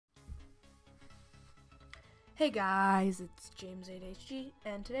Hey guys, it's James8HG,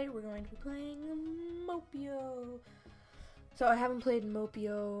 and today we're going to be playing Mopio. So I haven't played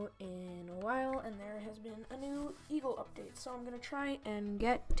Mopio in a while, and there has been a new Eagle update. So I'm going to try and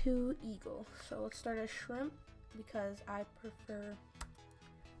get to Eagle. So let's start as Shrimp, because I prefer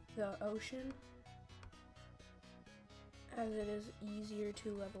the ocean, as it is easier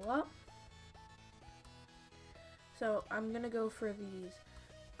to level up. So I'm going to go for these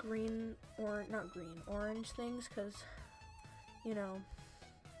orange things, because you know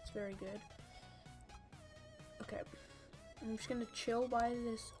it's very good. Okay, I'm just gonna chill by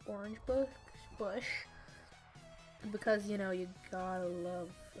this orange bush because you know you gotta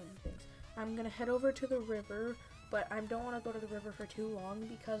love them things. I'm gonna head over to the river, but I don't want to go to the river for too long,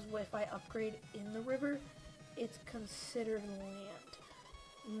 because if I upgrade in the river, it's considered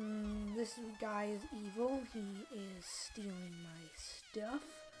land. This guy is evil. He is stealing my stuff.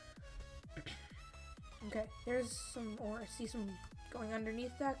 Okay, there's some, or I see some going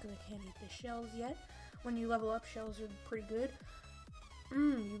underneath that, because I can't eat the shells yet. When you level up, shells are pretty good.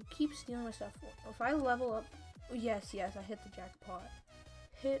 You keep stealing my stuff. If I level up, yes, I hit the jackpot.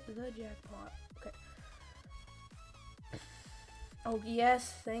 Hit the jackpot. Okay. Oh,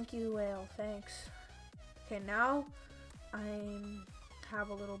 yes, thank you, whale, thanks. Okay, now I have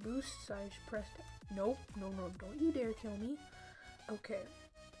a little boost, so I just pressed, nope, no, don't you dare kill me. Okay.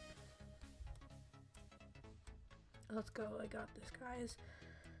 Let's go, I got this, guys.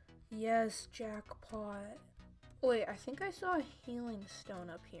 Yes, jackpot. Wait, I think I saw a healing stone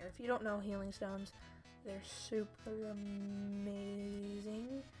up here. If you don't know healing stones, they're super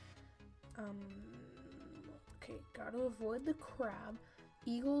amazing. Okay, gotta avoid the crab.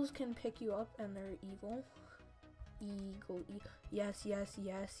 Eagles can pick you up and they're evil. Yes. Yeah,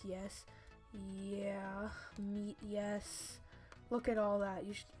 meat, yes. Look at all that.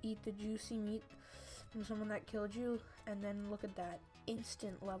 You should eat the juicy meat from someone that killed you, and then look at that,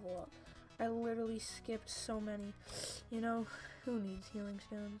 instant level up. I literally skipped so many. You know, who needs healing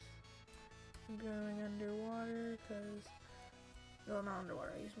stones? I'm going underwater, because, well, not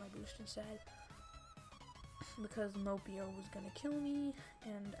underwater, I used my boost instead, because Mopio was gonna kill me,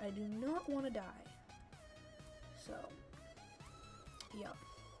 and I do not want to die. So, yep.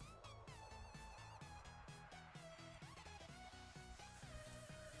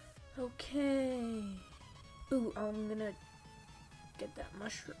 Okay. Ooh, I'm gonna get that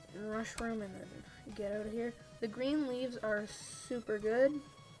mushroom and then get out of here. The green leaves are super good.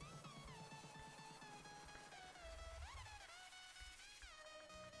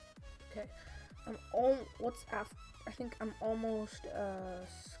 Okay. I think I'm almost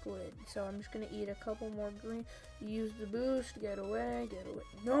squid. So I'm just gonna eat a couple more green. Use the boost. Get away.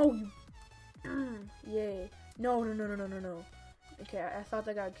 No, you. Yay. No. Okay, I thought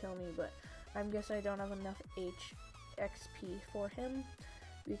that guy would kill me, but I guess I don't have enough XP for him,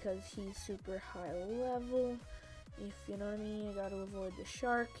 because he's super high level. If you know what I mean, you gotta avoid the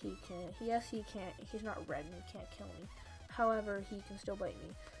shark. He can't, he's not red and he can't kill me. However, he can still bite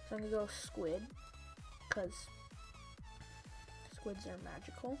me. So I'm gonna go squid, because squids are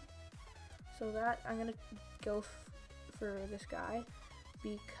magical. So that, I'm gonna go for this guy,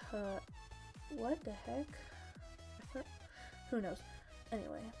 because, what the heck? Who knows?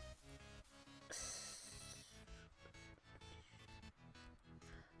 Anyway.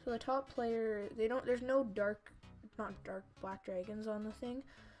 So the top player, there's no not dark black dragons on the thing.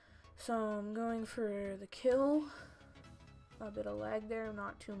 So I'm going for the kill. A bit of lag there,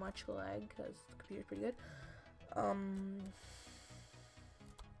 not too much lag, because the computer's pretty good.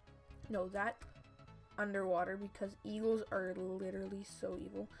 No, that underwater, because eagles are literally so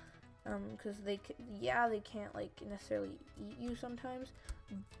evil. Because they can't like necessarily eat you sometimes,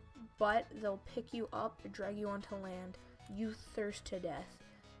 but they'll pick you up, drag you onto land, you thirst to death,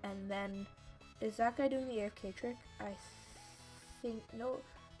 and then, is that guy doing the AFK trick? I think, no,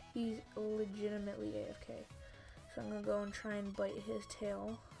 he's legitimately AFK. So I'm gonna go and try and bite his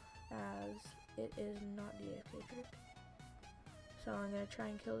tail, as it is not the AFK trick. So I'm gonna try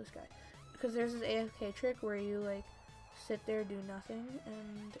and kill this guy, because there's this AFK trick where you like sit there, do nothing,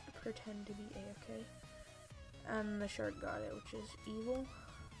 and pretend to be AFK. And the shark got it, which is evil.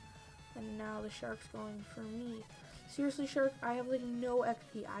 And now the shark's going for me. Seriously, shark, I have like no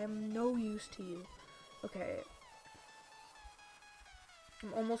XP. I am no use to you. Okay.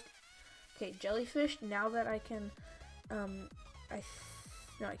 I'm almost... Okay, jellyfish, now that I can... no, I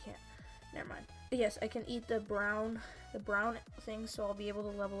can't. Never mind. But yes, I can eat the brown thing, so I'll be able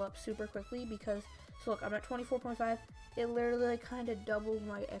to level up super quickly, because... So look, I'm at 24.5. It literally like, kind of doubled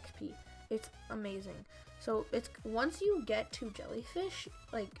my XP. It's amazing. So it's once you get to jellyfish,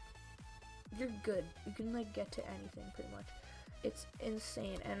 like you're good. You can like get to anything pretty much. It's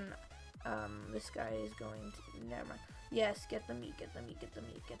insane. And this guy is going to, never mind. Yes, get the meat, get the meat, get the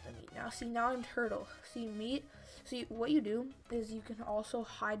meat, get the meat. Now see, now I'm turtle. See, meat. See, what you do is you can also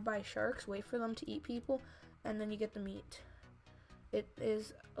hide by sharks, wait for them to eat people, and then you get the meat. It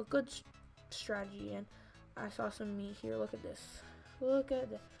is a good strategy, and I saw some meat here. Look at this. Look at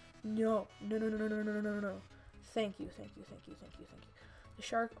that. No, no, no, no, no, no, no, no, no, no. Thank you, thank you, thank you, thank you, thank you. The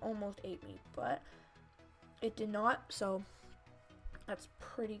shark almost ate me, but it did not, so that's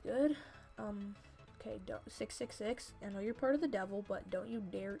pretty good. Okay, 666. I know you're part of the devil, but don't you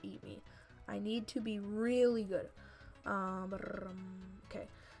dare eat me. I need to be really good. Okay,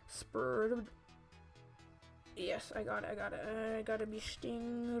 spurred. Yes, I got it. I gotta be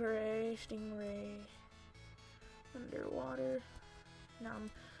stingray. Underwater. Now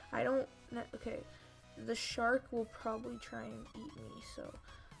I don't. Okay, the shark will probably try and eat me, so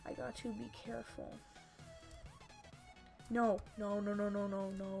I got to be careful. No.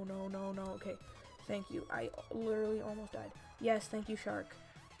 Okay, thank you. I literally almost died. Yes, thank you, shark.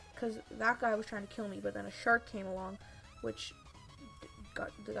 Because that guy was trying to kill me, but then a shark came along, which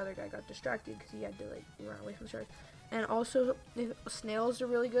the other guy got distracted because he had to like run away from the shark. And also, snails are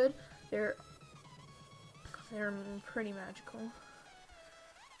really good. They're pretty magical.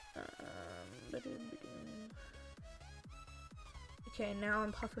 Okay, now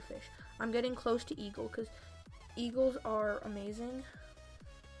I'm pufferfish. I'm getting close to eagle because eagles are amazing.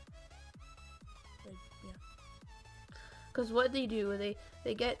 Because what they do,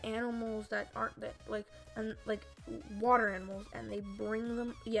 they get animals that aren't like water animals, and they bring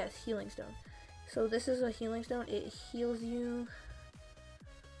them. Yes, healing stone. So this is a healing stone. It heals you.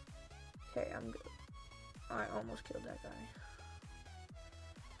 Okay, I'm good. I almost killed that guy.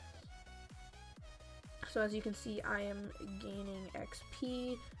 So as you can see, I am gaining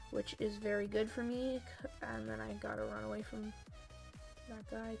XP, which is very good for me. And then I gotta run away from that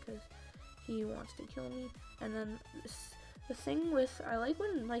guy because he wants to kill me. And then the thing with, I like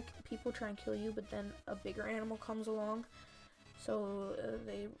when like people try and kill you, but then a bigger animal comes along, so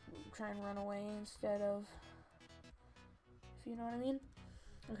they try and run away instead of, if you know what I mean.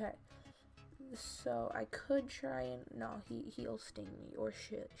 Okay, so I could try and, no, he'll sting me, or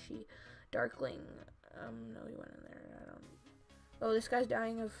she. Darkling, no, he went in there. I don't. Oh, this guy's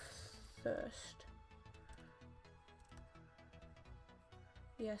dying of thirst.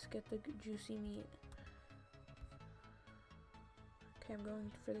 Yes, get the juicy meat. Okay, I'm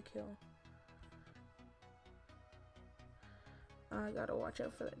going for the kill. I gotta watch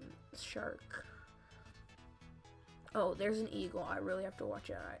out for the shark. Oh, there's an eagle. I really have to watch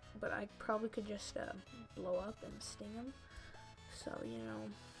out. But I probably could just blow up and sting him. So, you know.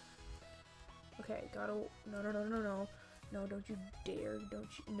 Okay, gotta. No. No, don't you dare. Don't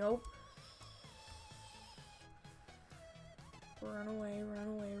you. Nope. Run away.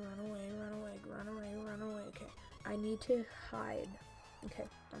 Okay, I need to hide. Okay,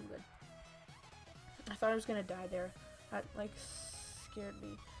 I'm good. I thought I was gonna die there. That like scared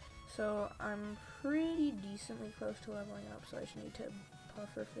me. So I'm pretty decently close to leveling up, so I just need to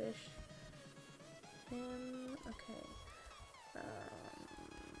pufferfish him. Okay.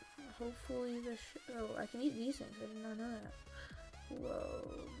 Hopefully oh, I can eat these things. I did not know that. Whoa,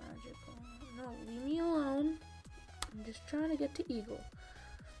 magical. No, leave me alone. I'm just trying to get to eagle.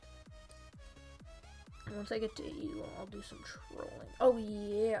 And once I get to eagle, I'll do some trolling. Oh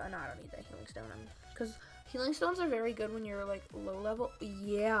yeah, no, I don't need that healing stone. Because healing stones are very good when you're like low level.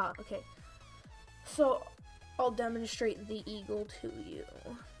 Yeah, okay. So I'll demonstrate the eagle to you.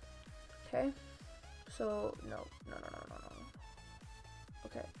 Okay. So no.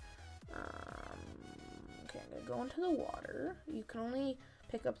 Okay. Okay, I'm gonna go into the water. You can only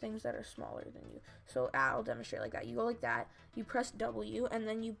pick up things that are smaller than you. So I'll demonstrate like that. You go like that, you press W, and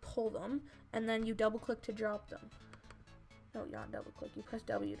then you pull them, and then you double click to drop them. No, you don't double click. You press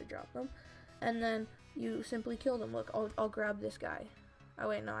W to drop them, and then you simply kill them. Look, I'll grab this guy. Oh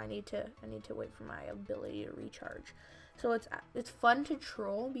wait, no, I need to wait for my ability to recharge. So it's fun to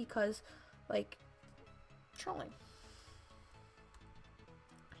troll because like trolling.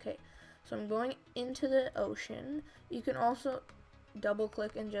 Okay, so I'm going into the ocean. You can also double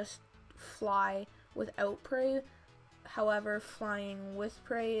click and just fly without prey. However, flying with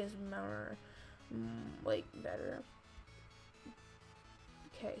prey is more like better.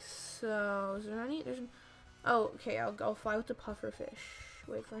 Okay, so is there any? Oh, okay. I'll fly with the pufferfish.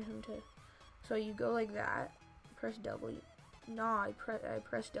 Wait for him to. So you go like that. Press W. Nah, I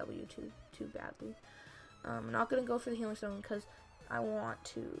press W too badly. I'm not gonna go for the healing stone because I want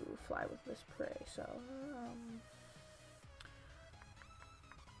to fly with this prey. So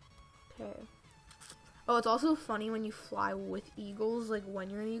Okay. Oh, it's also funny when you fly with eagles, like when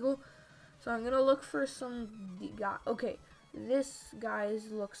you're an eagle. So I'm gonna look for some guy. Okay, this guy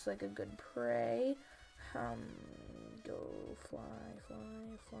looks like a good prey. Go fly, fly,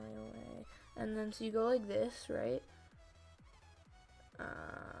 fly away, and then so you go like this, right?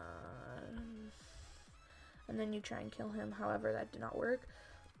 And then you try and kill him. However, that did not work.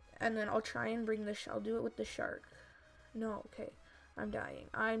 And then I'll try and bring the I'll do it with the shark. No, okay. I'm dying.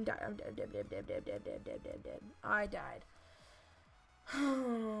 I'm dead. I'm dead. Dead. Dead. Dead. Dead. Dead. Dead. Dead. Dead. Dead. I died.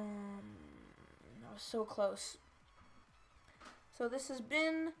 That was so close. So this has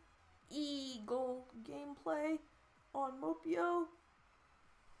been Eagle gameplay on Mopio.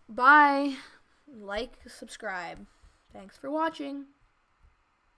 Bye. Like, subscribe. Thanks for watching.